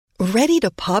Ready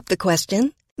to pop the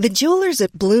question? The jewelers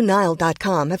at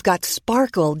BlueNile.com have got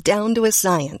sparkle down to a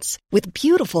science with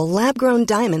beautiful lab-grown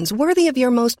diamonds worthy of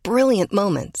your most brilliant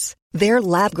moments. Their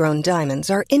lab-grown diamonds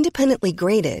are independently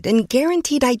graded and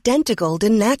guaranteed identical to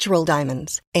natural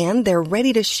diamonds, and they're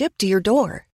ready to ship to your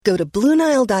door. Go to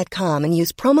BlueNile.com and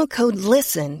use promo code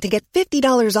LISTEN to get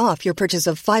 $50 off your purchase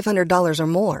of $500 or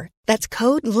more. That's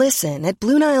code LISTEN at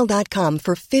BlueNile.com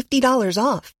for $50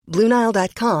 off.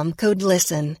 BlueNile.com, code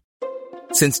LISTEN.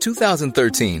 Since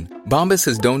 2013, Bombas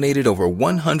has donated over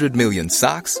 100 million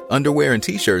socks, underwear, and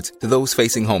T-shirts to those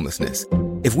facing homelessness.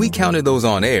 If we counted those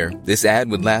on air, this ad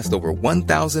would last over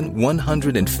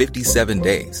 1,157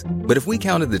 days. But if we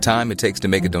counted the time it takes to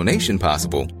make a donation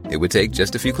possible, it would take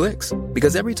just a few clicks.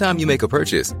 Because every time you make a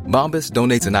purchase, Bombas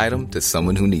donates an item to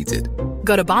someone who needs it.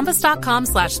 Go to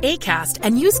bombas.com/ACAST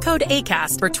and use code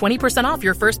ACAST for 20% off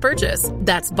your first purchase.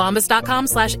 That's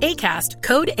bombas.com/ACAST,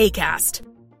 code ACAST.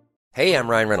 Hey, I'm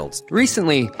Ryan Reynolds.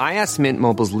 Recently, I asked Mint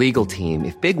Mobile's legal team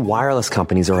if big wireless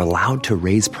companies are allowed to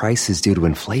raise prices due to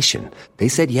inflation. They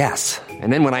said yes.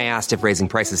 And then when I asked if raising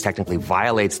prices technically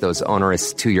violates those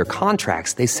onerous two-year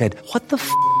contracts, they said, "What the f***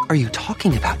 are you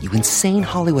talking about, you insane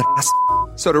Hollywood ass?"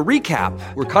 So to recap,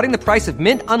 we're cutting the price of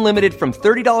Mint Unlimited from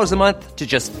 $30 a month to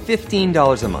just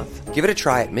 $15 a month. Give it a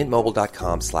try at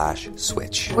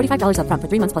mintmobile.com/switch. $45 up front for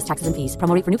 3 months plus taxes and fees.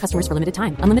 Promo rate for new customers for limited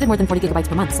time. Unlimited more than 40 gigabytes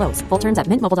per month. Slows full terms at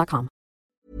mintmobile.com.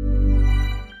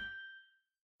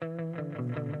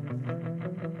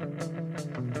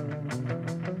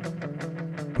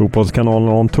 Fotbollskanalen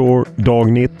on tour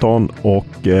dag 19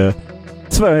 och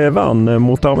Sverige vann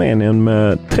mot Armenien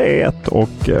med 3-1 och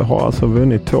har alltså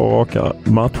vunnit 2 raka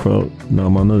matcher när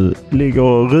man nu ligger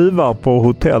och ruvar på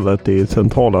hotellet i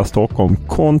centrala Stockholm.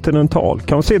 Kontinental.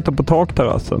 Kan man sitta på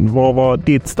takterrassen? Vad var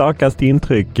ditt starkaste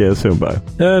intryck, Sundberg?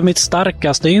 Mitt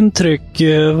starkaste intryck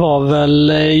var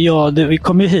väl, vi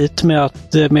kom ju hit med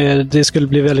att det skulle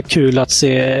bli väldigt kul att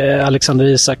se Alexander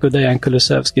Isak och Dejan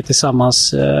Kulusevski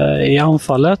tillsammans i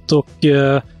anfallet, och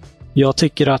jag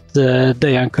tycker att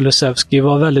Dejan Kulusevski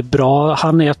var väldigt bra.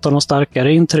 Han är ett av de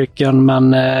starkare intrycken,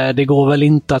 men det går väl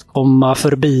inte att komma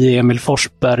förbi Emil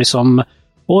Forsberg som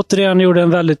återigen gjorde en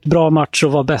väldigt bra match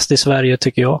och var bäst i Sverige,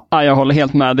 tycker jag. Ja, jag håller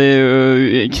helt med. Det är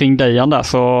ju kring Dejan där,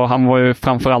 så han var ju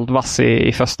framförallt vass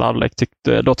i första halvlek.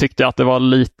 Då tyckte jag att det var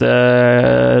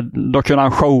lite... Då kunde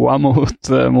han showa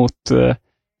mot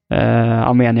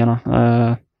armenierna.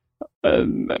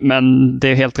 Men det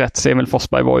är helt rätt. Emil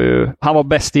Forsberg han var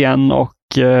bäst igen och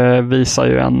visar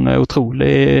ju en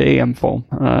otrolig EM-form.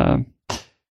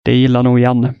 Det gillar nog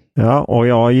Janne. Ja, och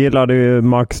jag gillade ju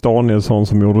Max Danielsson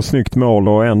som gjorde snyggt mål,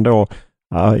 och ändå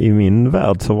i min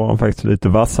värld så var han faktiskt lite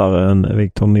vassare än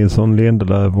Victor Nilsson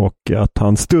Lindelöf, och att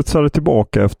han studsade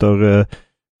tillbaka efter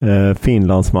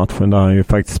Finlandsmatchen där han ju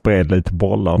faktiskt spred lite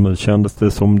bollar. Nu kändes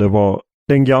det som det var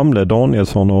den gamle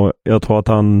Danielsson, och jag tror att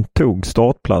han tog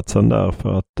startplatsen där,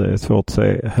 för att det är svårt att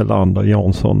se Helander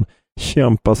Jansson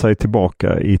kämpa sig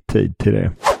tillbaka i tid till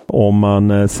det. Om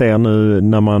man ser nu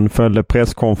när man följde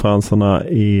presskonferenserna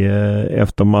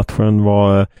efter matchen,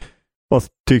 vad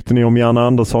tyckte ni om Janne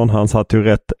Andersson? Han satt ju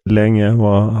rätt länge.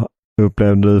 Vad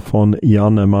upplevde du från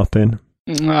Janne, Martin?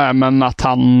 Nej, men att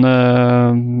han det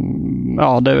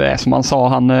är som han sa,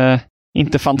 han är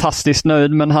inte fantastiskt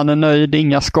nöjd, men han är nöjd.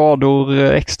 Inga skador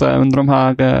extra under de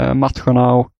här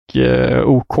matcherna och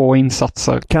OK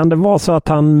insatser. Kan det vara så att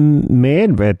han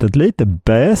medvetet lite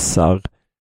bäsar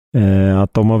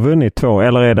att de har vunnit 2,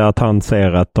 eller är det att han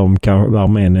ser att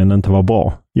Armenien inte var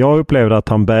bra? Jag upplevde att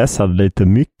han bäsade lite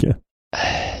mycket.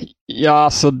 Ja,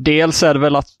 alltså dels är det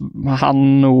väl att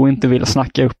han nog inte vill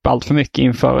snacka upp allt för mycket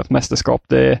inför ett mästerskap.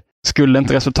 Skulle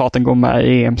inte resultaten gå med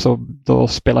i EM, så då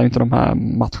spelar inte de här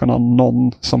matcherna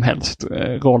någon som helst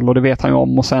roll, och det vet han ju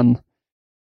om. Och sen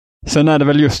är det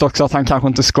väl just också att han kanske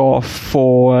inte ska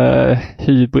få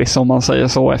hybris, om man säger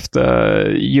så, efter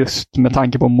just med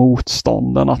tanke på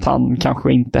motstånden, att han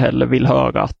kanske inte heller vill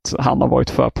höra att han har varit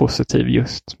för positiv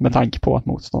just med tanke på att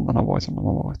motstånden har varit som de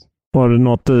har varit. Var det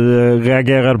något du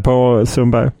reagerade på,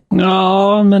 Sundberg?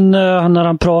 Ja, men när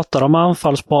han pratar om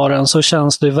anfallsparen så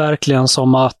känns det verkligen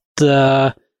som att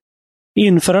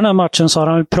inför den här matchen så har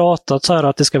han ju pratat så här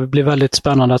att det ska bli väldigt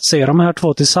spännande att se de här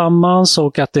två tillsammans,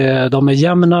 och att de är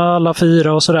jämna alla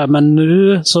 4 och sådär. Men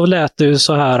nu så lät det ju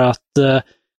så här att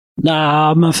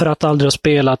men för att aldrig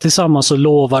spela tillsammans så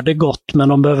lovar det gott, men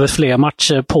de behöver fler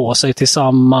matcher på sig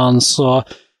tillsammans. Och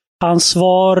hans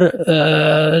svar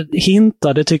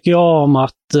hintade, tycker jag, om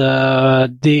att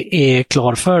det är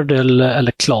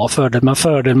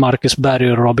fördel Marcus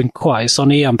Berg och Robin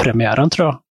Quaison i EM-premiären, tror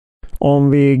jag.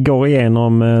 Om vi går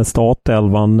igenom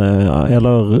startelvan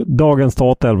eller dagens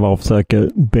startelva och försöker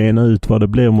bena ut vad det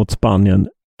blir mot Spanien.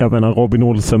 Jag menar, Robin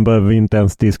Olsen behöver vi inte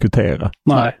ens diskutera.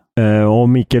 Nej. Och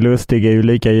Micke Lustig är ju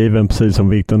lika given precis som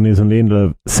Victor Nilsson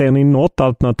Lindelöf. Ser ni något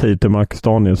alternativ till Marcus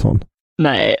Danielsson?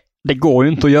 Nej, det går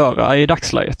ju inte att göra i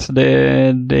dagsläget.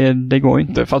 Det går ju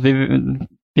inte för att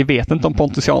vi vet inte om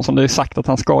Pontus Jansson. Det är sagt att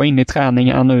han ska in i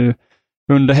träningen nu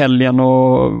under helgen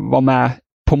och vara med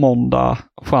på måndag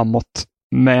framåt.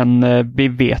 Men vi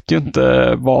vet ju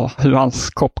inte hur hans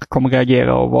kropp kommer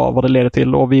reagera och vad det leder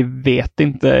till. Och vi vet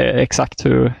inte exakt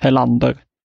hur Helander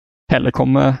heller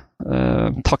kommer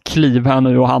ta kliv här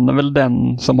nu. Och han är väl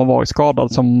den som har varit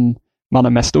skadad som man är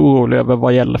mest orolig över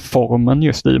vad gäller formen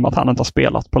just i och med att han inte har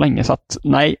spelat på länge. Så att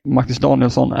nej, Marcus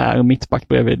Danielsson är mittback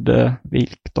bredvid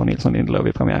Victor Nilsson Lindelöf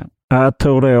i premiären. Jag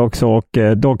tror det också, och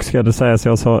dock ska det sägas,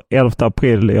 jag sa 11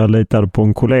 april, jag litade på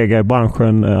en kollega i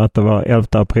branschen att det var 11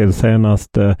 april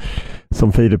senast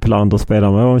som Filip Lander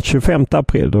spelade, men det var 25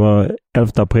 april, det var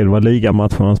 11 april var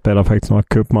ligamatchen, han spelade faktiskt några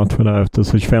cupmatcher därefter,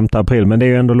 så 25 april, men det är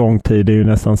ju ändå lång tid, det är ju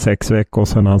nästan 6 veckor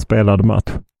sedan han spelade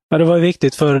match. Ja, det var ju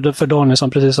viktigt för Danielsson,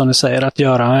 precis som du säger, att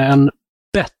göra en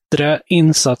bättre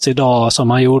insats idag som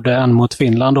han gjorde än mot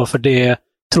Finland då, för det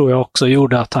tror jag också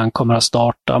gjorde att han kommer att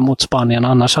starta mot Spanien.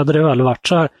 Annars hade det väl varit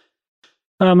så här.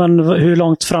 Ja, men hur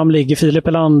långt fram ligger Filip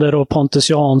Helander och Pontus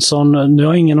Jansson? Nu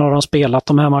har ingen av dem spelat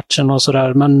de här matcherna och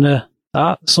sådär. Men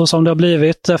ja, så som det har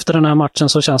blivit efter den här matchen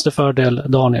så känns det fördel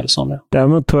Danielsson. Ja.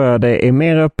 Däremot tror jag det är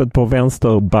mer öppet på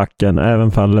vänsterbacken.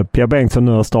 Även fall Pierre Bengtsson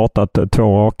nu har startat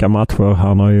 2 raka matcher.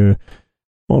 Han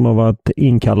har varit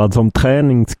inkallad som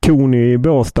träningskon i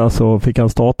Båstad, så fick han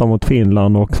starta mot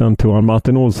Finland och sen tog han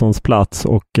Martin Olssons plats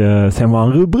och sen var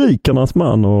han rubrikernas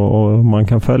man och man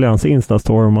kan följa hans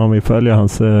Insta-story om man vill följa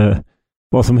hans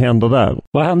vad som händer där.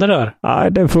 Vad händer där?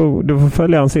 Nej, du får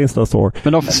följa hans Insta-story.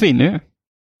 Men de försvinner ju.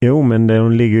 Jo, men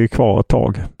de ligger ju kvar ett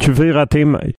tag. 24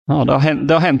 timmar. Ja,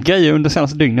 det har hänt grejer under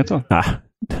senaste dygnet då. Ja.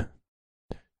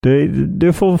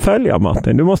 Du får följa,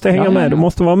 Martin. Du måste hänga med. Du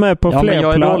måste vara med på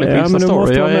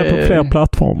fler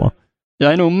plattformar.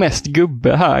 Jag är nog mest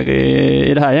gubbe här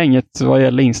i det här gänget vad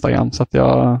gäller Instagram, så att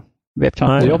jag vet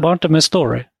kanske. Du jobbar inte med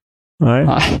story. Nej.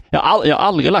 Jag har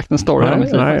aldrig lagt en story här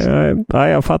mitt liv.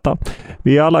 Nej, jag fattar.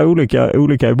 Vi är alla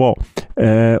olika är bra.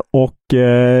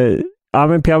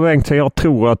 Men Pierre Bengtsson, jag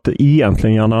tror att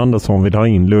egentligen Jan Andersson vill ha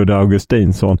in Ludde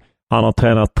Augustinsson. Han har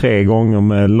tränat 3 gånger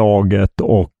med laget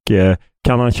och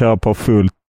kan han köra på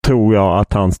fullt, tror jag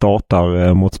att han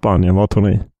startar mot Spanien. Vad tror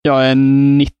ni? Jag är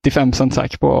 95%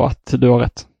 säker på att du har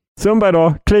rätt. Sundberg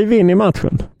då, kliv in i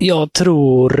matchen. Jag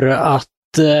tror att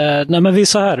vi är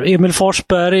så här. Emil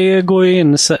Forsberg går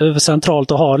in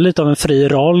centralt och har lite av en fri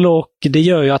roll, och det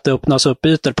gör ju att det öppnas upp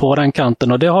ytor på den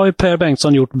kanten, och det har ju Per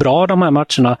Bengtsson gjort bra de här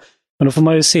matcherna. Men då får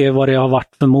man ju se vad det har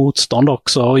varit för motstånd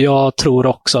också, och jag tror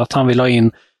också att han vill ha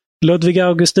in Ludvig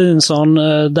Augustinsson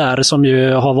där, som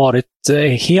ju har varit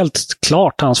helt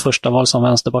klart hans första val som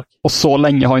vänsterback. Och så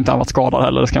länge har inte han varit skadad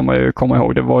heller, det ska man ju komma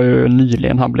ihåg. Det var ju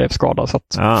nyligen han blev skadad. Så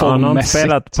att han har inte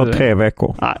spelat på 3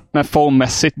 veckor. Nej, men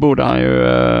formmässigt borde han ju...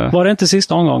 Var det inte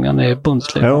sista omgången i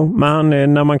Bundesliga? Jo,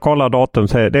 men när man kollar datum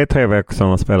så är det 3 veckor sedan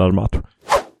han spelade match.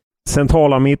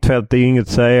 Centrala mittfält är inget att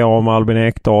säga om. Albin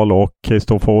Ekdal och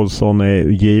Kristoffer Olsson är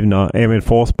givna. Emil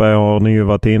Forsberg har ni ju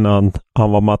varit innan.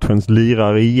 Han var matchens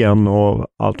lirare igen, och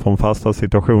allt från fasta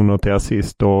situationer till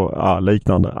assist och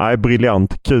liknande.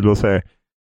 Briljant, kul att se.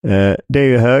 Det är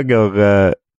ju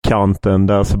högerkanten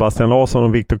där Sebastian Larsson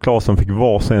och Viktor Claesson fick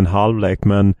varsin halvlek,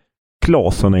 men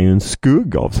Claesson är ju en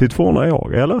skugga av sitt forna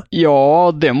jag, eller?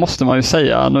 Ja, det måste man ju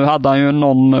säga. Nu hade han ju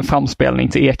någon framspelning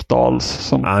till Ekdals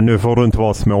som... nu får du inte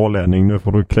vara smålänning, nu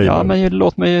får du kliva. Ja, men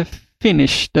låt mig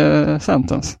finish the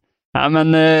sentence. Ja,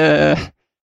 men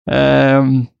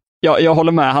jag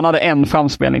håller med. Han hade en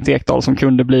framspelning till Ekdal som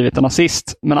kunde blivit en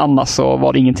assist, men annars så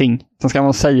var det ingenting. Sen ska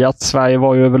man säga att Sverige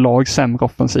var ju överlag sämre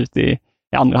offensivt i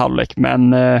andra halvlek,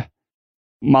 men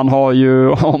man har ju,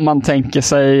 om man tänker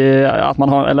sig att man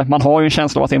har ju en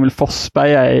känsla av att Emil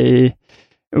Forsberg är i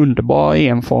underbar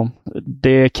EM-form.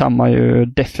 Det kan man ju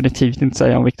definitivt inte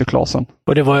säga om Viktor Claesson.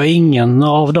 Och det var ju ingen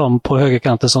av dem på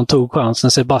högerkanten som tog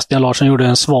chansen. Sebastian Larsson gjorde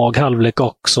en svag halvlek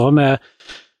också, med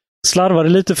slarvade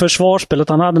lite försvarsspelet.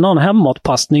 Han hade någon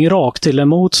hemåtpassning rakt till en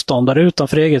motståndare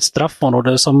utanför eget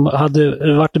straffområde som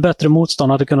hade varit bättre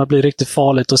motstånd, hade kunnat bli riktigt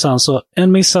farligt, och sen så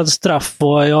en missad straff,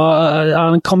 och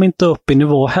han kom inte upp i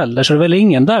nivå heller, så det är väl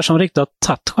ingen där som riktigt har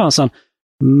tagit chansen.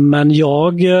 Men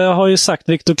jag har ju sagt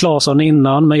Viktor Claesson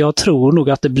innan, men jag tror nog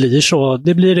att det blir så.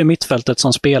 Det blir det mittfältet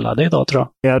som spelade idag, tror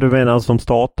jag. Ja, du menar som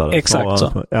startade? Exakt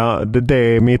så. Ja, det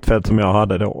är mittfält som jag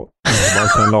hade då.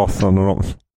 Sebastian Larsson och dem.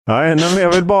 Nej, men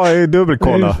jag vill bara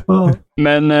dubbelkolla.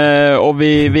 Men, och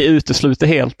vi utesluter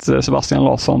helt Sebastian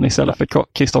Larsson istället för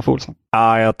Kristoffer Olsson.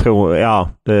 Ja, jag tror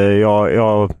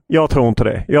inte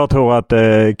det. Jag tror att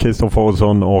Kristoffer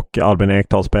Olsson och Albin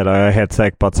Ekdal spelar. Jag är helt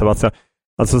säker på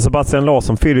att Sebastian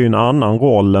Larsson fyller ju en annan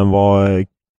roll än vad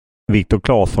Viktor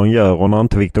Claesson gör. Och när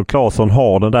inte Viktor Claesson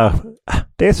har det där,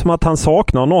 det är som att han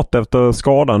saknar något efter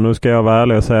skadan. Nu ska jag vara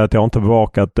ärlig och säga att jag inte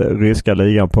bevakat ryska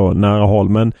ligan på nära håll,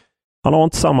 men han har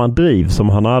inte samma driv som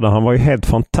han hade. Han var ju helt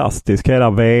fantastisk hela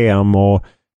VM och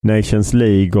Nations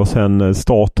League och sen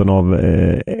starten av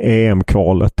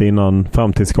EM-kvalet innan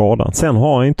fram till skadan. Sen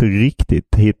har han inte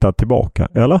riktigt hittat tillbaka,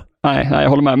 eller? Nej, jag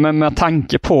håller med. Men med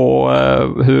tanke på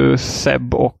hur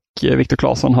Seb och Viktor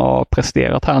Claesson har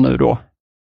presterat här nu då.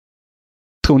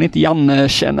 Tror ni inte Janne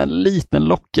känner en liten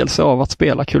lockelse av att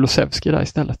spela Kulusevski där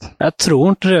istället? Jag tror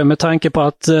inte det, med tanke på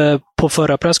att på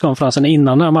förra presskonferensen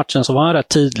innan den här matchen så var han rätt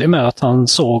tydlig med att han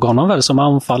såg honom väl som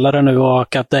anfallare nu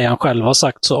och att Dejan själv har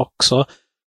sagt så också.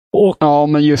 Ja,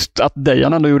 men just att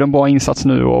Dejan ändå gjorde en bra insats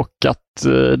nu och att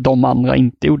de andra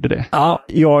inte gjorde det. Ja,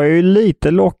 jag är ju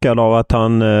lite lockad av att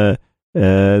han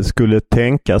skulle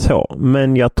tänka så.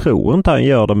 Men jag tror inte han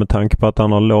gör det med tanke på att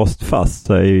han har låst fast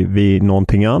sig vid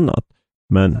någonting annat.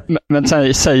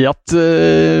 Men säg att...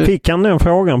 Fick han den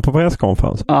frågan på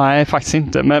presskonferensen? Nej, faktiskt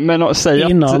inte. Men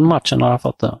säg innan matchen har han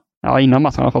fått det. Ja, innan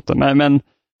matchen har han fått det. Men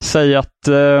säg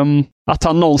att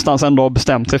han någonstans ändå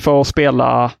bestämt sig för att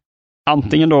spela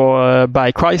antingen då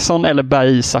Berg Quaison eller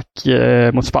Berg Isak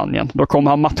mot Spanien. Då kommer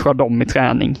han matcha dem i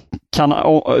träning.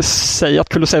 Säga att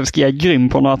Kulusevski är grym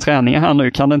på några träningar här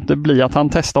nu. Kan det inte bli att han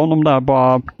testar honom där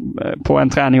bara på en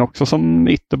träning också som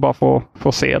ytter bara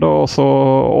får se då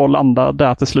och landa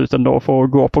där till slut ändå och få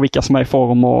gå på vilka som är i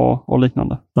form och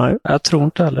liknande? Nej, jag tror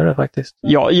inte heller det faktiskt.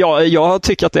 Jag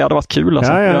tycker att det hade varit kul.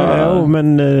 Alltså. Ja,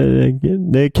 men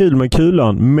det är kul med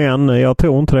kulan, men jag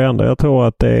tror inte det ändå. Jag tror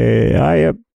att det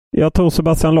är... Jag tror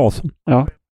Sebastian Larsson. Ja.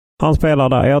 Han spelar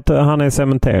där. Han är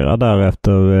cementerad där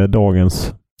efter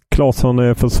dagens. Claesson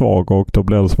är för svag och då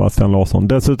blir det Sebastian Larsson.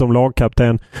 Dessutom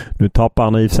lagkapten. Nu tappar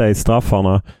han i sig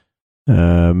straffarna.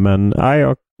 Men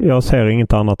nej, jag ser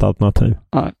inget annat alternativ.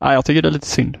 Nej, jag tycker det är lite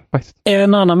synd faktiskt.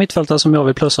 En annan mittfältare som jag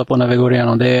vill plussa på när vi går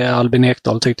igenom, det är Albin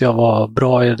Ekdal. Tyckte jag var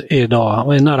bra idag. Han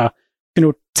var nära. Han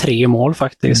gjort 3 mål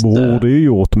faktiskt. Borde ju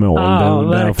gjort mål. Ja,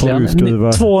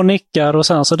 verkligen. 2 nickar och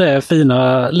sen så det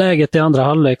fina läget i andra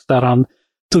halvlek där han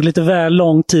tog lite väl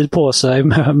lång tid på sig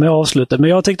med avslutet. Men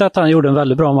jag tyckte att han gjorde en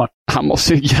väldigt bra match. Han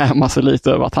måste ju gräma sig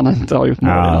lite över att han inte har gjort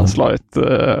mål i landslaget.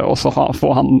 Och så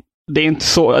får han...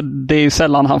 Det är ju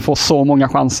sällan han får så många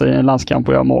chanser i en landskamp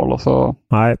att göra mål. Och så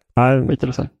skiter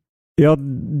det sig. Ja,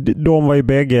 de var ju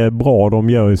bägge bra.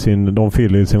 De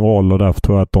fyller ju sin roll och därför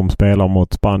tror jag att de spelar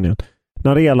mot Spanien.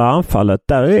 När det gäller anfallet,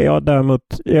 där är jag däremot,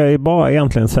 jag är bara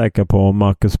egentligen säker på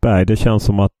Marcus Berg. Det känns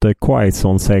som att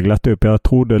Quaison seglat upp. Jag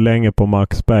trodde länge på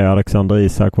Marcus Berg. Alexander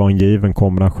Isak var en given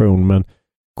kombination, men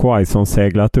Quaison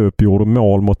seglat upp, gjorde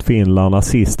mål mot Finland,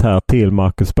 assist här till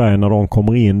Marcus Berg när de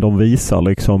kommer in. De visar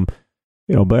liksom,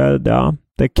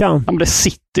 det kan. Ja, men det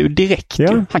sitter ju direkt.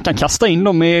 Ja. Han kan kasta in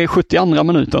dem i 72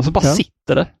 minuter så bara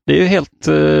sitter det. Det är ju helt,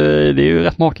 det är ju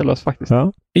rätt makalöst faktiskt.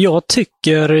 Ja. Jag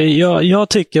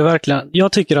tycker verkligen,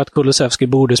 jag tycker att Kulusevski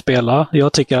borde spela.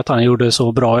 Jag tycker att han gjorde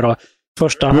så bra idag.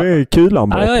 Du är kulan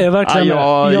bra. Ja, jag är verkligen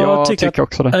jag tycker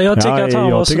också det. Jag tycker att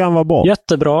han var bra.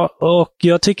 Jättebra och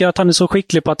jag tycker att han är så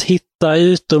skicklig på att hitta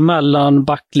ytor mellan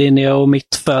backlinje och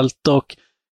mittfält och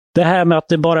det här med att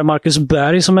det bara är Marcus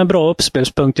Berg som är en bra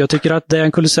uppspelspunkt. Jag tycker att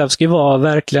Dejan Kulusevski var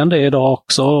verkligen det idag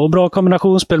också. Och bra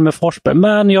kombinationsspel med Forsberg.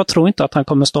 Men jag tror inte att han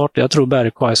kommer starta. Jag tror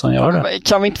Berg Quaison gör det.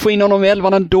 Kan vi inte få in honom i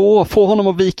 11 ändå? Få honom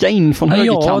att vika in från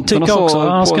högerkanten och så också.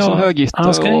 Han ska, som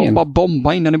högytter och bara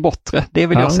bomba in den i bortre. Det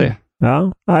vill jag se.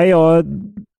 Ja,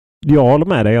 jag håller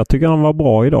med dig. Jag tycker han var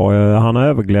bra idag. Han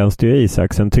överglänste ju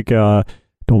Isak. Sen tycker jag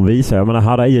de visar, jag menar,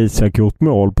 hade Isak gjort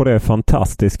mål på det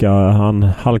fantastiska, han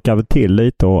halkade till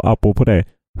lite och apropå det,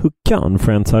 hur kan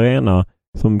Friends Arena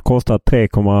som kostar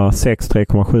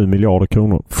 3,6-3,7 miljarder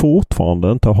kronor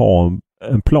fortfarande inte ha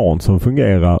en plan som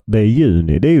fungerar? Det är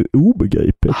juni, det är ju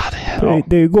obegripligt.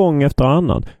 Det är ju gång efter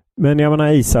annan. Men jag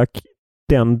menar Isak,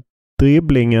 den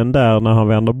dribblingen där när han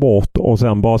vänder bort och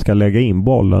sen bara ska lägga in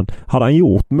bollen, hade han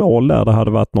gjort mål där, det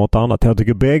hade varit något annat. Jag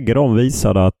tycker bägge de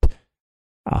visade att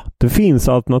det finns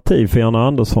alternativ för Janne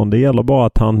Andersson. Det gäller bara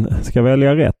att han ska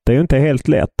välja rätt. Det är ju inte helt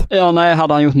lätt. Ja, nej,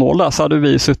 hade han gjort mål där så hade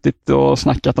vi suttit och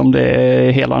snackat om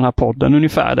det hela den här podden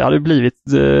ungefär. Det hade blivit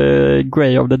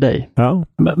Grey of the Day. Ja.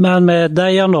 Men med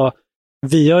Dejan då,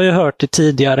 vi har ju hört i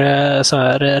tidigare så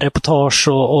här reportage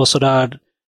och sådär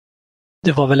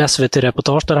det var väl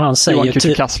SVT-reportage där han säger...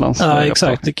 Ja,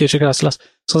 exakt, Kücükaslas.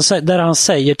 Där han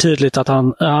säger tydligt att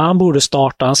han borde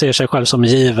starta, han ser sig själv som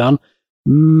given.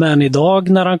 Men idag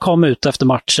när han kom ut efter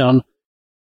matchen,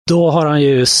 då har han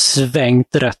ju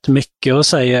svängt rätt mycket och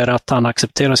säger att han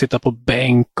accepterar att sitta på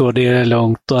bänk och det är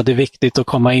lugnt och att det är viktigt att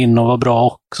komma in och vara bra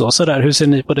också. Så där, hur ser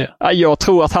ni på det? Jag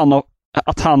tror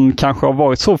att han kanske har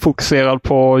varit så fokuserad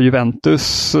på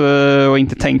Juventus och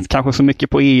inte tänkt kanske så mycket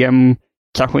på EM.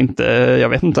 Kanske inte, jag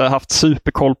vet inte, haft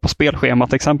superkoll på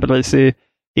spelschemat exempelvis i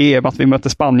EM, att vi möter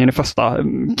Spanien i första.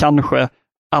 Kanske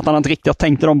att han inte riktigt har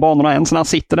tänkt i de banorna än. Så när han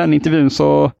sitter i den intervjun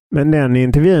så... Men den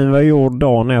intervjun var gjord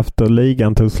dagen efter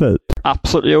ligan tog slut.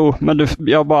 Absolut, jo. Men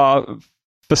jag bara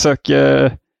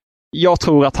försöker... Jag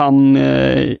tror att han,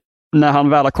 när han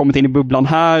väl har kommit in i bubblan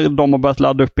här, de har börjat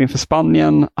ladda upp inför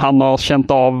Spanien. Han har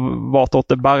känt av vartåt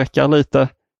det barkar lite.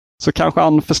 Så kanske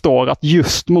han förstår att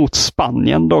just mot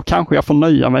Spanien, då kanske jag får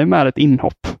nöja mig med ett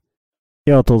inhopp.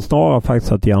 Jag tror snarare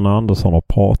faktiskt att Janne Andersson har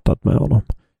pratat med honom.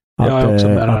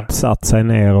 Att satt sig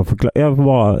ner och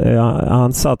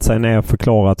han satt sig ner och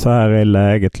förklarat så här är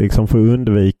läget liksom för att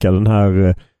undvika den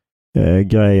här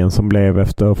grejen som blev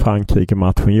efter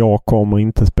Frankrike-matchen. Jag kommer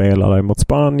inte spela dig mot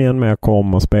Spanien, men jag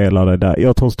kommer spela dig där.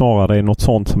 Jag tror snarare det är något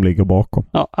sånt som ligger bakom.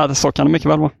 Ja, det så kan det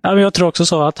mycket väl vara. Ja, men jag tror också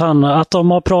så att de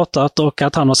har pratat och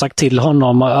att han har sagt till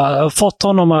honom, fått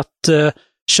honom att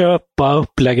köpa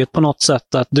upplägget på något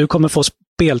sätt, att du kommer få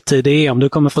speltid i EM, du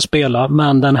kommer få spela,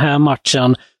 men den här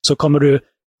matchen så kommer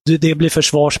det blir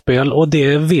försvarsspel och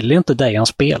det vill inte Dejan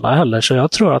spela heller, så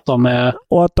jag tror att de är...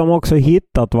 Och att de också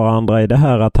hittat varandra i det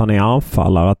här att han är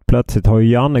anfallare, att plötsligt har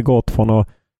ju Janne gått från att...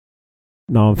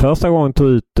 När han första gången tog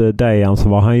ut Dejan så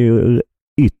var han ju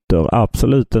ytter,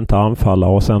 absolut inte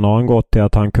anfallare, och sen har han gått till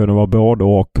att han kunde vara både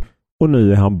och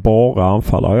nu är han bara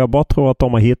anfallare. Jag bara tror att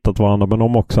de har hittat varandra, men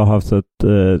de också har haft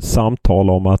ett samtal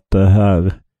om att det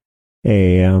här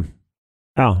är...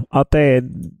 Ja, att det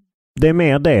är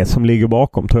mer det som ligger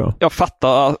bakom, tror jag. Jag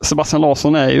fattar. Sebastian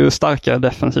Larsson är ju starkare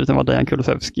defensivt än vad Dejan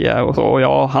Kulusevski är. Och så. Och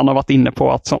ja, han har varit inne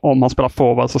på att om han spelar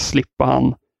forward så slipper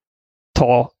han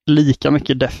ta lika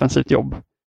mycket defensivt jobb.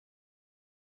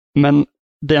 Men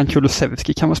Dejan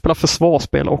Kulusevski kan väl spela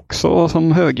försvarsspel också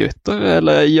som högerytter?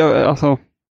 Eller alltså,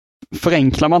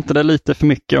 förenklar man inte det lite för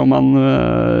mycket om man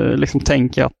liksom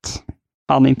tänker att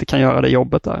han inte kan göra det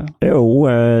jobbet där? Jo,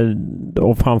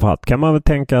 och framförallt kan man väl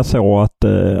tänka så att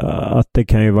det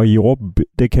kan ju vara jobb.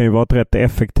 Det kan ju vara ett rätt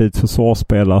effektivt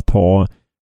försvarsspel att ha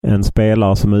en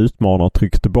spelare som utmanar och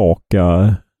trycker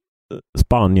tillbaka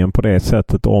Spanien på det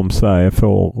sättet om Sverige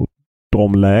får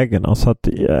de lägena. Så att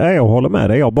jag håller med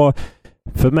dig.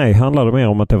 För mig handlar det mer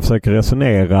om att jag försöker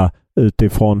resonera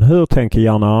utifrån hur tänker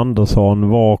Janne Andersson,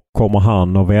 vad kommer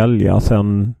han att välja?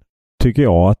 Sen tycker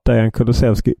jag att Dejan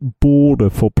Kulusevski borde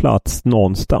få plats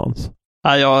någonstans.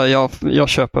 Jag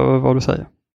köper vad du säger.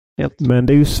 Helt. Men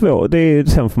det är ju svårt.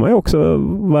 Sen får man ju också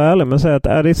vara ärlig med att säga att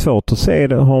det är svårt att se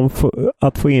det,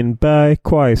 att få in Berg,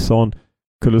 Quaison,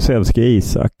 Kulusevski,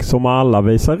 Isak, som alla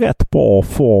visar rätt bra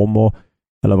form,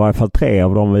 eller i varje fall 3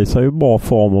 av dem visar ju bra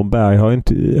form, och Berg har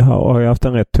ju haft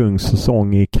en rätt tung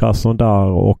säsong i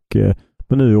Krasnodar,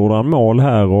 men nu gjorde han mål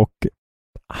här, och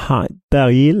där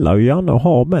gillar ju Janne att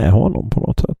ha med honom på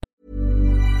något sätt.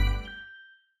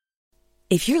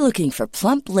 If you're looking for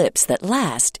plump lips that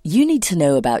last, you need to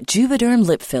know about Juvederm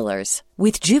lip fillers.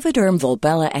 With Juvederm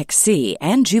Volbella XC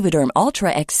and Juvederm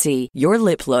Ultra XC, your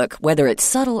lip look, whether it's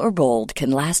subtle or bold, can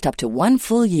last up to 1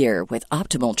 full year with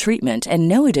optimal treatment and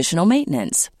no additional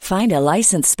maintenance. Find a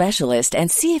licensed specialist and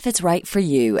see if it's right for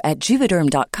you at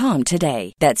Juvederm.com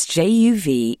today. That's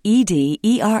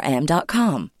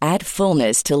JUVEDERM.com. Add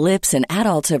fullness to lips in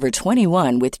adults over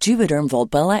 21 with Juvederm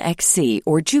Volbella XC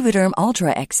or Juvederm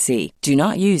Ultra XC. Do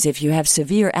not use if you have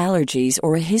severe allergies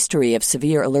or a history of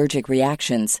severe allergic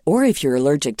reactions, or if you're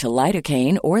allergic to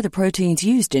lidocaine or the proteins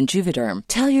used in Juvederm.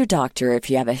 Tell your doctor if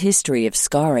you have a history of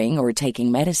scarring or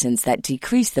taking medicines that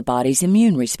decrease the body's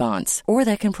immune response or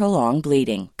that can prolong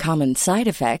bleeding. Common side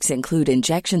effects include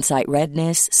injection site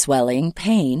redness, swelling,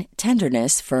 pain,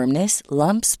 tenderness, firmness,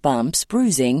 lumps, bumps,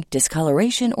 bruising,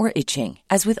 discoloration, or itching.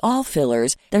 As with all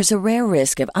fillers, there's a rare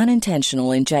risk of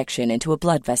unintentional injection into a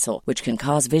blood vessel, which can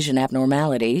cause vision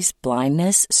abnormalities,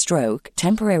 blindness, stroke,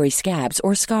 temporary scabs,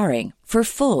 or scarring. For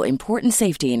full, important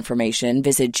safety information,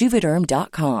 visit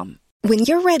Juvederm.com. When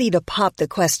you're ready to pop the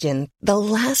question, the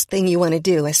last thing you want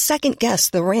to do is second-guess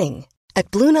the ring.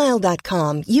 At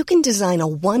BlueNile.com, you can design a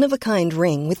one-of-a-kind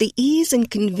ring with the ease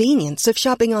and convenience of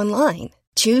shopping online.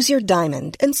 Choose your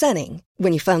diamond and setting.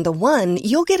 When you find the one,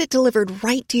 you'll get it delivered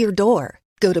right to your door.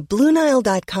 Go to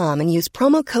BlueNile.com and use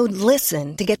promo code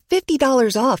LISTEN to get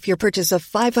 $50 off your purchase of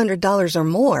 $500 or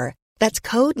more. That's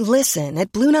code LISTEN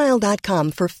at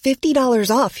BlueNile.com for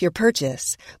 $50 off your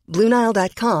purchase.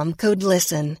 BlueNile.com, code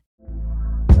LISTEN.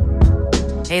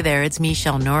 Hey there, it's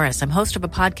Michelle Norris. I'm host of a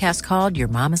podcast called Your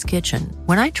Mama's Kitchen.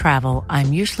 When I travel,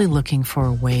 I'm usually looking for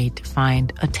a way to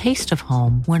find a taste of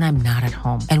home when I'm not at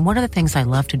home. And one of the things I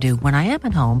love to do when I am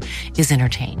at home is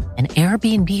entertain. And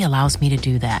Airbnb allows me to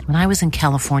do that. When I was in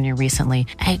California recently,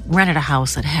 I rented a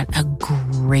house that had a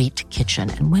great kitchen.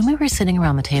 And when we were sitting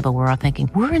around the table, we're all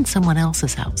thinking, we're in someone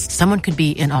else's house. Someone could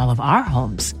be in all of our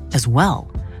homes as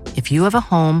well. If you have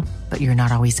a home, but you're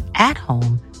not always at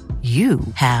home, you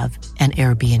have an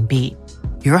Airbnb.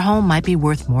 Your home might be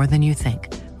worth more than you think.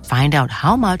 Find out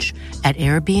how much at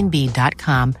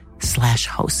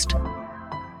airbnb.com/host.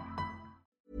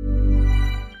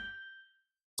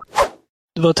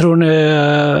 Vad tror ni,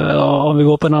 om vi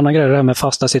går på en annan grej, det här med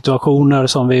fasta situationer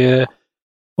som vi...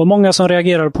 Och många som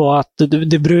reagerar på att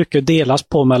det brukar delas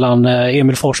på mellan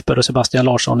Emil Forsberg och Sebastian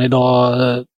Larsson. Idag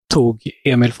tog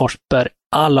Emil Forsberg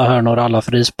alla hörnor, alla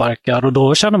frisparkar, och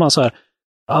då känner man så här,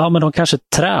 ja, men de kanske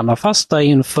tränar fasta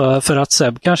inför för att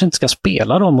Seb kanske inte ska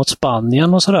spela dem mot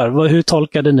Spanien och sådär. Hur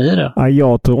tolkade ni det? Ja,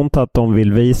 jag tror inte att de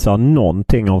vill visa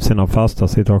någonting av sina fasta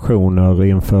situationer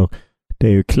inför. Det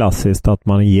är ju klassiskt att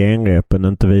man i genrepen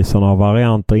inte visar några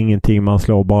varianter, ingenting, man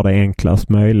slår bara det enklast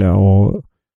möjliga. Och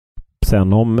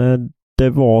sen om det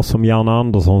var som Janne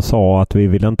Andersson sa, att vi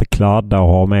vill inte kladda och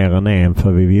ha mer än en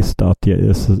för vi visste att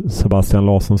Sebastian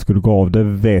Larsson skulle gå av, det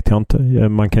vet jag inte.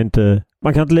 Man kan inte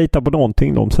lita på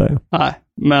någonting de säger. Nej,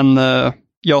 men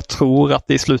jag tror att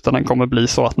det i slutändan kommer bli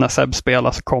så att när Seb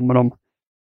spelar så kommer de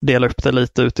dela upp det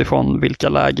lite utifrån vilka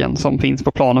lägen som finns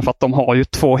på planen, för att de har ju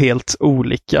två helt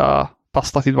olika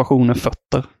fasta situationer,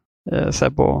 fötter,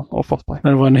 Seb och Forsberg.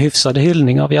 Men det var en hyfsad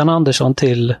hyllning av Jan Andersson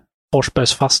till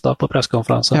Forsbergs fasta på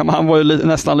presskonferensen. Ja, men han var ju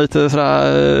nästan lite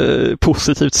sådär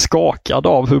positivt skakad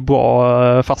av hur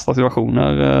bra fasta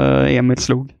situationer Emil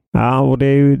slog. Ja, och det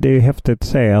är ju häftigt att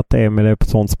se att Emil är på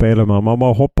sånt spel. Man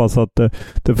bara hoppas att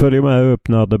det följer med upp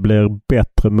när det blir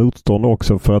bättre motstånd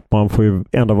också, för att man får ju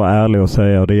ändå vara ärlig och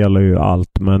säga, och det gäller ju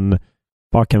allt, men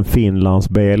varken Finlands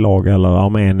B-lag eller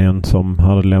Armenien, som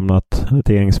hade lämnat ett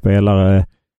gäng spelare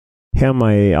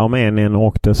hemma i Armenien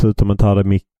och dessutom inte hade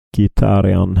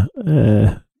Mkhitaryan,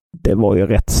 det var ju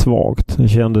rätt svagt. Det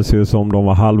kändes ju som de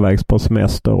var halvvägs på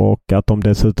semester, och att de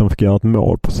dessutom fick göra ett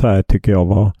mål på Sverige tycker jag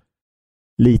var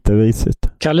lite risigt.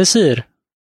 Kalle Sir,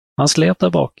 han slet där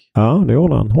bak. Ja, det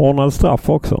gjorde han. Ordnade straff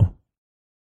också.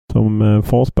 Som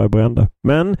Forsberg brände.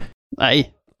 Men... Nej,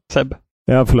 Seb.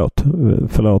 Ja, förlåt.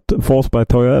 Forsberg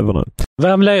tar ju över nu.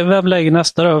 Vem lägger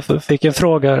nästa då? Fick en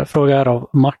fråga här av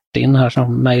Martin här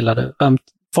som mejlade.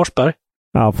 Forsberg?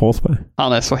 Ja, Forsberg.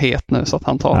 Han är så het nu så att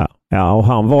han tar. Ja, och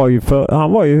han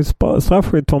var ju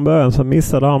straffskytt från början, så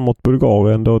missade han mot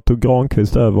Bulgarien. Då tog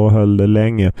Granqvist över och höll det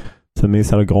länge. Sen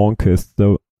missade Granqvist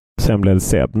och sen blev det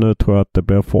Seb. Nu tror jag att det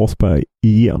blir Forsberg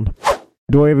igen.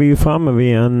 Då är vi ju framme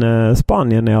vid en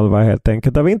Spanien-elva helt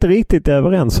enkelt. Där vi inte riktigt är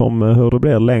överens om hur det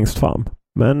blir längst fram.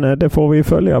 Men det får vi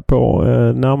följa på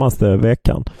närmaste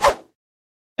veckan.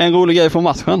 En rolig grej från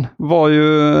matchen var ju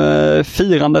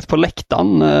firandet på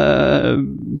läktaren.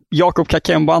 Jakob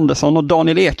Kakembo Andersson och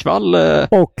Daniel Ekvall.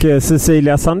 Och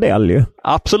Cecilia Sandell ju.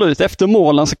 Absolut, efter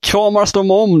målen så kramades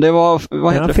de om. Det var,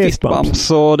 vad heter det, fistbumps.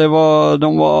 Så det var,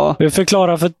 de var... Vi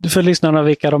förklarar för lyssnarna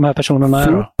vilka de här personerna är.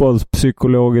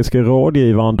 Fotbollspsykologiska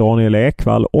rådgivaren Daniel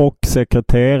Ekvall och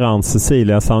sekreteraren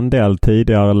Cecilia Sandell,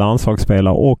 tidigare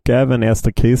landslagsspelare, och även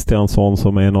Ester Kristiansson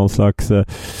som är någon slags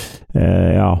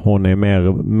hon är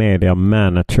mer media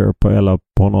manager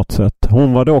på något sätt.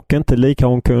 Hon var dock inte lika,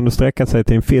 hon kunde sträcka sig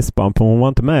till en fistbump, hon var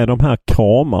inte med i de här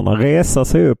kramarna, resa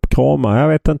sig upp, kramar, jag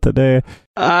vet inte, det...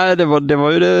 Nej, det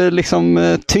var ju det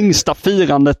liksom tyngsta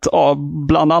firandet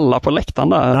bland alla på läktaren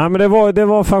där. Nej, men det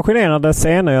var fascinerande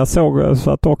scener, jag såg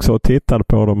så att också och tittade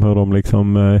på dem, hur de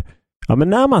liksom men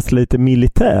närmast lite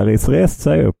militäriskt reste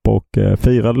sig upp och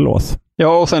firade loss.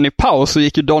 Ja, och sen i paus så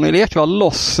gick ju Daniel Ekvall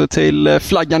loss till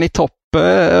flaggan i topp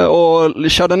och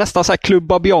körde nästan så här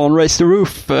Klubba Björn Raise the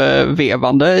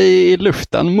Roof-vevande i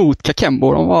luften mot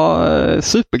Kakembo. De var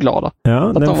superglada.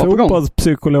 Ja, den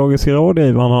fotbollspsykologiska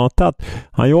rådgivaren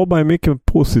han jobbar ju mycket med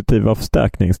positiva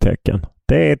förstärkningstecken.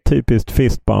 Det är typiskt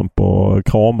fistbump och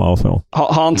kramar och så.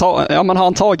 Har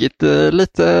han tagit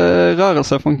lite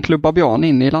rörelse från Klubba Björn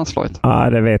in i landslaget?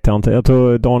 Nej, det vet jag inte. Jag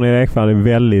tror Daniel Ekvall är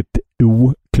väldigt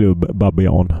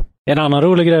Klubbabian. En annan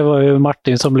rolig grej var ju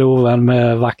Martin som blev ovän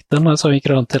med vakten som gick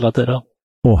runt hela tiden.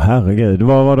 Herregud,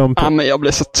 vad var de på? Ja, men jag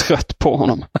blev så trött på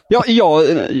honom.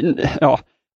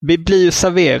 Vi blir ju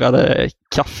serverade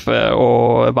kaffe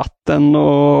och vatten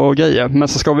och grejer, men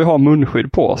så ska vi ha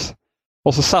munskydd på oss.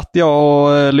 Och så satt jag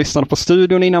och lyssnade på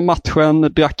studion innan matchen,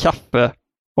 drack kaffe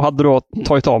och hade då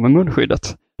tagit av mig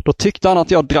munskyddet. Då tyckte han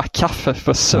att jag drack kaffe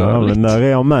för sörligt. Ja, där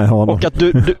är jag med honom. Och att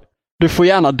du får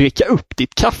gärna dricka upp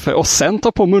ditt kaffe och sen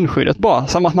ta på munskyddet bara.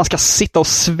 Som att man ska sitta och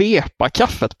svepa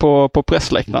kaffet på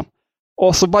pressläktaren.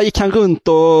 Och så bara gick han runt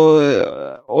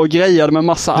och grejade med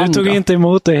massa andra. Du tog inte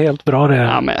emot det helt bra det.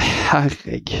 Ja men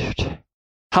herregud.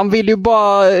 Han vill ju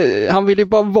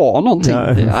bara vara någonting.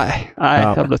 Ja. Nej,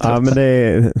 jag blev trött. Ja, men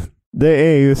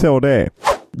det är ju så det är.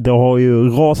 Det har ju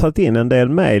rasat in en del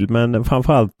mejl, men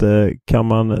framförallt kan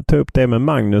man ta upp det med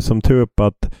Magnus som tog upp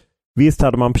att visst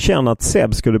hade man känt att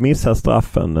Seb skulle missa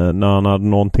straffen när han hade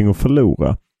någonting att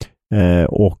förlora.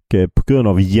 Och på grund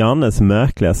av Jannes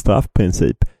märkliga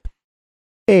straffprincip.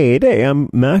 Är det en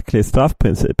märklig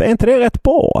straffprincip? Är inte det rätt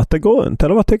bra att det går runt?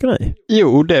 Eller vad tycker ni?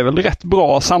 Jo, det är väl rätt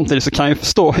bra. Samtidigt så kan jag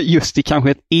förstå just i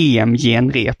kanske ett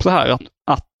EM-genrep så här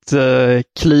att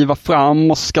kliva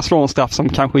fram och ska slå en straff som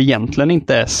kanske egentligen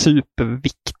inte är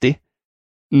superviktig.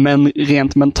 Men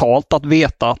rent mentalt att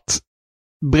veta att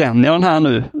bränner jag den här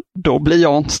nu, då blir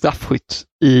jag inte straffskytt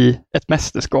i ett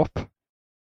mästerskap.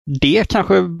 Det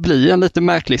kanske blir en lite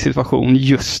märklig situation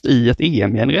just i ett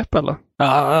EM-genrep, eller?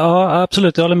 Ja,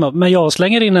 absolut, jag håller med. Men jag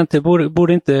slänger in en till,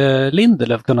 borde inte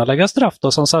Lindelöf kunna lägga straff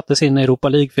då som sattes in i Europa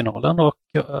League-finalen och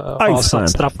har satt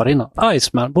straffar innan?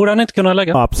 Iceman, borde han inte kunna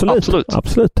lägga? Absolut.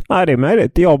 Nej, det är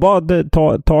möjligt. Jag har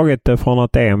bara tagit det från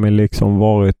att Emil liksom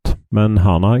varit, men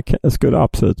han skulle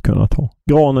absolut kunna ta.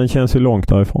 Granen känns ju långt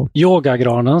därifrån.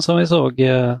 Yogagranen som vi såg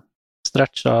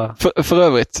stretcha. För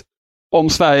övrigt, om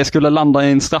Sverige skulle landa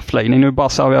i en straffläggning, nu bara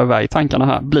så jag iväg tankarna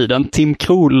här, blir det en Tim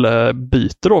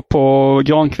Krul-byte då på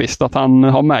Granqvist, att han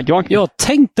har med Granqvist? Jag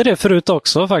tänkte det förut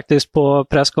också faktiskt på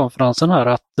presskonferensen här,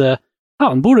 att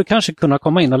han borde kanske kunna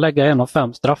komma in och lägga 1 av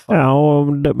 5 straffar. Ja,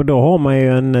 och då har man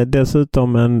ju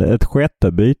dessutom ett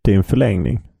sjätte byte i en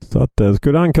förlängning. Så att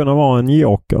skulle han kunna vara en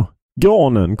joker.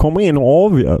 Granen kommer in och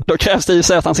avgör. Då krävs det ju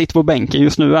säga att han sitter på bänken.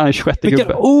 Just nu är han 26 gubbe.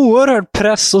 Vilken oerhörd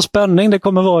press och spänning det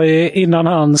kommer vara innan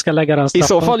han ska lägga den straffen. I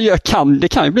så fall det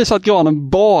kan ju bli så att Granen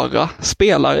bara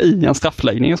spelar i en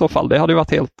straffläggning i så fall. Det hade ju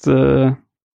varit helt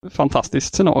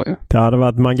fantastiskt scenario. Det hade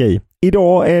varit magi.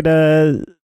 Idag är det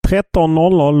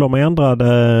 13.00. De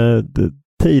ändrade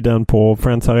tiden på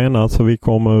Friends Arena, så vi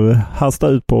kommer hasta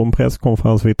ut på en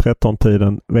presskonferens vid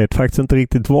 13-tiden. Vet faktiskt inte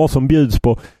riktigt vad som bjuds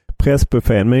på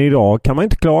pressbuffén, men idag kan man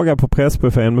inte klaga på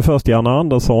pressbuffén med först Janne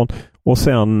Andersson och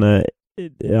sen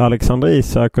Alexander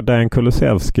Isak och Dan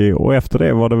Kulusevski, och efter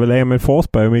det var det väl Emil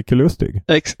Forsberg och Micke Lustig?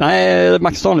 Nej,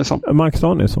 Max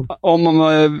Danielsson.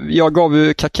 Jag gav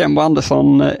ju Kakembo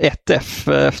Andersson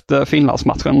 1F efter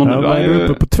Finlandsmatchen. Och nu är du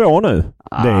uppe på 2 nu?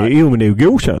 Det är ju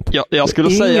godkänt. Jag skulle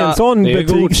säga ingen sån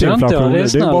betygsinflation.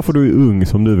 Det är bara för du är ung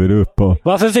som du vill upp på.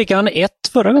 Varför fick han 1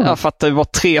 förra gången? Ja, för att det var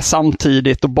 3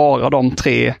 samtidigt och bara de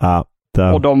 3. Ja,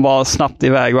 och de var snabbt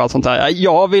iväg och allt sånt där.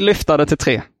 Jag vill lyfta det till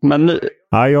 3. Men nu...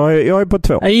 Ja, jag är på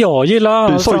 2. Jag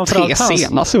gillar... Du sa ju 3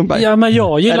 senast, Sundberg. Ja, men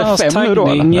jag gillar hans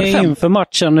taggning inför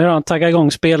matchen. Hur han taggar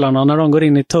igång spelarna när de går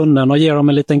in i tunneln och ger dem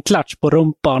en liten klatsch på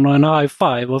rumpan och en high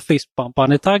five och fistbump.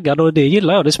 Han är taggad och det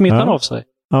gillar jag. Det smittar av sig.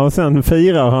 Ja, och sen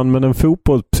firar han med den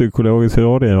fotbollspsykologiska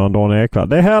rådgivaren Dan Ekvall.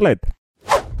 Det är härligt.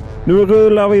 Nu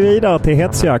rullar vi vidare till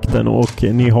hetsjakten och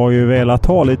ni har ju velat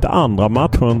ha lite andra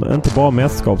matcher, inte bara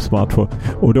mästerskapsmatcher.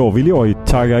 Och då vill jag ju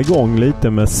tagga igång lite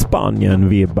med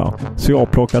Spanien-vibbar. Så jag har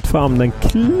plockat fram den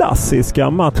klassiska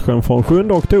matchen från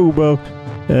 7 oktober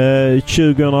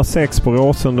 2006 på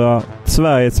Råsunda.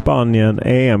 Sverige-Spanien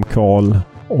EM-kval.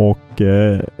 Och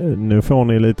nu får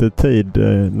ni lite tid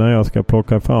när jag ska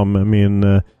plocka fram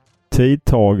min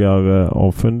tidtagare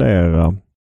och fundera.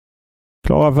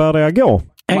 Klara, färdiga, gå.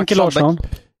 Henke Larsson.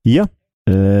 Ja.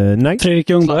 Nej. Fredrik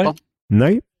Ljungberg.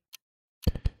 Nej.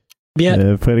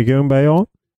 Fredrik Ljungberg, ja.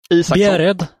 Isaksson.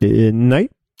 Bjärred. Nej.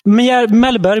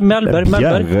 Mellberg.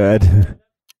 Bjärred.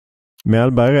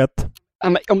 Mellberg rätt.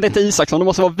 Om det inte är Isaksson, det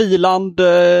måste vara Wieland.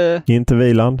 Inte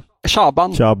Wieland.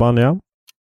 Shaban, ja.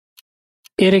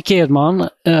 Erik Edman.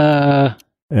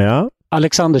 Ja.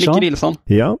 Alexandersson. Micke Nilsson.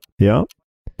 Ja.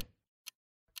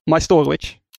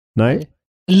 Majstorovic. Nej.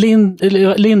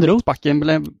 Lindroth. Backen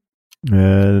blev...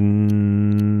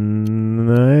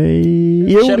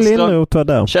 Nej. Jo, Lindroth var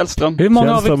där. Källström. Hur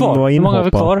många har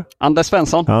vi kvar? Anders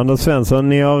Svensson.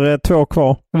 Ni har 2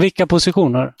 kvar. Vilka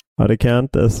positioner? Ja, det kan jag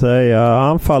inte säga.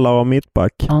 Anfallare och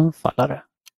mittback. Anfallare.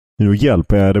 Nu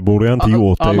hjälper jag. Det borde jag inte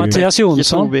gjort. Mattias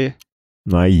Jonsson.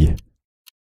 Nej.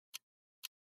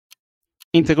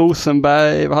 Inte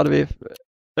Rosenberg. Vad hade vi?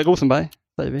 Rosenberg,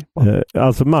 säger vi.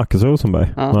 Alltså Marcus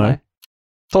Rosenberg. Nej.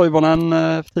 Toivonen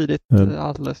tidigt.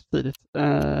 Alldeles tidigt.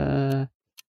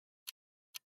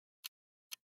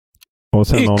 Och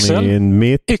sen har ni en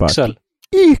mittback.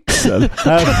 Yxel.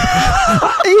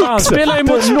 Han spelar ju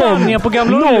mot Spanien på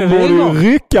Gamla Ullevi. Någon borde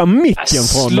rycka micken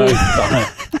från dig.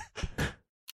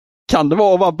 Kan det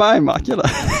vara Bergmark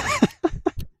eller?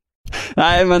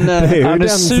 Nej, men... Han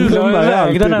sular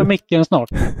iväg den här micken snart.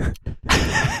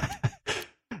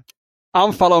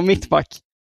 Anfallare och mittback.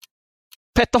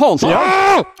 Petter Hansson.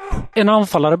 Ja! En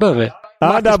anfallare behöver vi.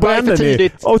 Ja, där brände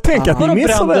ni. Och tänk att ni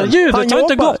missade den. Ljudet har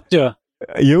inte gått ju.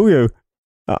 Jo.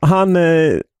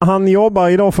 Han jobbar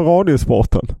idag för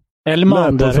Radiosporten.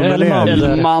 Elmander.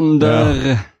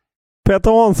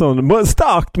 Petter Hansson.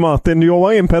 Starkt, Martin. Du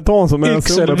jobbar in Petter Hansson med en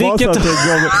Yxel.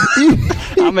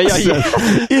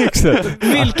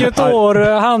 Vilket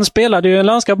år han spelade ju en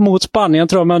landskap mot Spanien,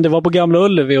 tror jag, men det var på Gamla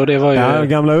Ullevi och det var ju... Ja,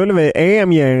 Gamla Ullevi.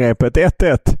 EM-genrepet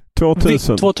 1-1.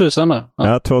 2000.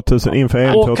 Ja, 2000 inför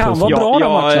EM 2000. Och kan vara bra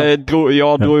den matchen.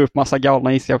 Jag drog upp massa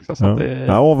galna is också. Så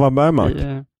vad Bergmark.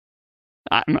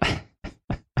 Nej, men...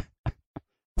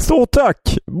 Stort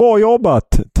tack! Bra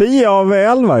jobbat! 10 av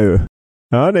 11 ju.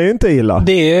 Ja, det är inte illa.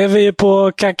 Det är vi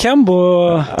på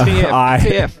Kakembo.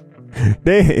 Nej,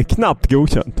 det är knappt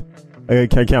godkänt.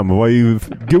 Kakembo var ju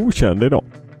godkänd idag.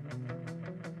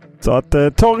 Så att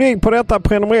ta ring på detta,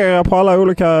 prenumerera på alla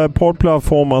olika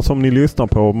poddplattformar som ni lyssnar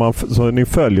på, så ni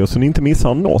följer så ni inte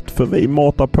missar något, för vi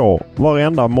matar på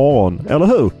varenda morgon, eller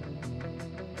hur?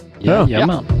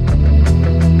 Jajamän.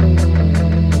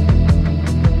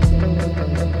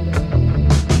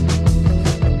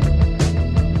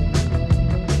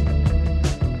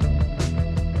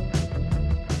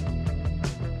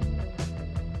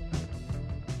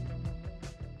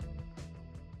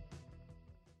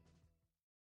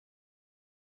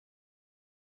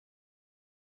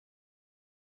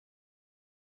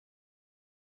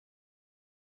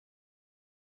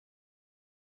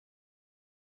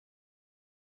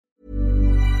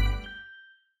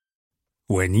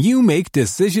 When you make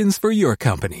decisions for your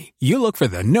company, you look for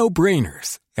the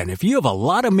no-brainers. And if you have a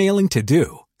lot of mailing to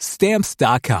do,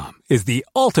 Stamps.com is the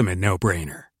ultimate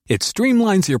no-brainer. It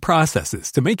streamlines your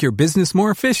processes to make your business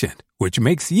more efficient, which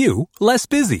makes you less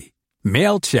busy.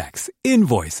 Mail checks,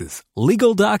 invoices,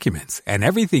 legal documents, and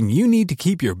everything you need to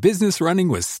keep your business running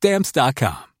with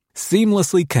Stamps.com.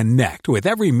 Seamlessly connect with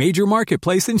every major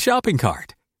marketplace and shopping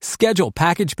cart. Schedule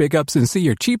package pickups and see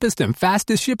your cheapest and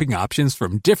fastest shipping options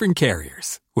from different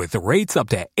carriers. With rates up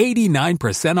to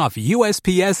 89% off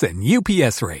USPS and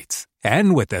UPS rates.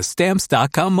 And with the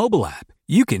Stamps.com mobile app,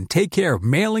 you can take care of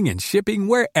mailing and shipping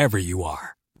wherever you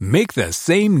are. Make the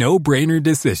same no-brainer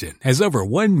decision as over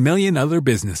 1 million other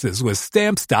businesses with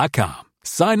Stamps.com.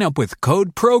 Sign up with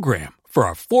code PROGRAM for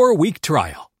a 4-week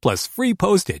trial, plus free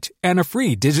postage and a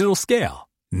free digital scale.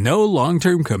 No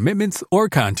long-term commitments or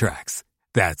contracts.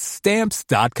 That's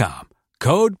Stamps.com.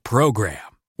 Code PROGRAM.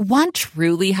 Want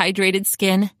truly hydrated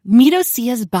skin? Meet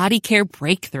Osea's Body Care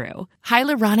Breakthrough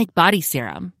Hyaluronic Body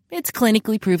Serum. It's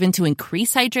clinically proven to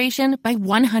increase hydration by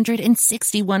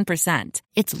 161%.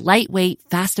 It's lightweight,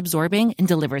 fast-absorbing, and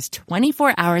delivers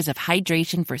 24 hours of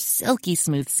hydration for silky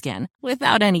smooth skin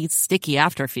without any sticky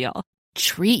afterfeel.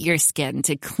 Treat your skin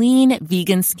to clean,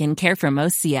 vegan skincare from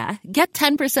Osea. Get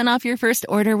 10% off your first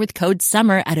order with code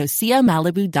SUMMER at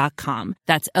OseaMalibu.com.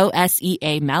 That's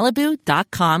OSEA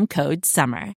Malibu.com, code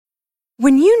SUMMER.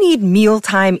 When you need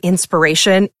mealtime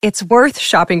inspiration, it's worth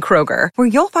shopping Kroger, where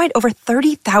you'll find over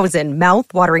 30,000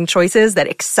 mouth-watering choices that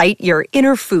excite your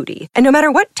inner foodie. And no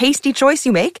matter what tasty choice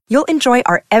you make, you'll enjoy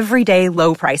our everyday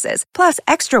low prices, plus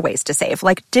extra ways to save,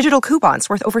 like digital coupons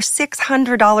worth over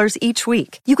 $600 each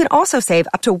week. You can also save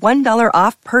up to $1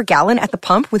 off per gallon at the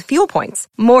pump with fuel points.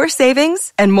 More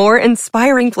savings and more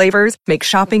inspiring flavors make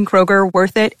shopping Kroger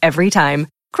worth it every time.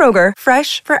 Kroger,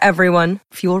 fresh for everyone.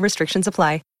 Fuel restrictions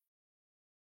apply.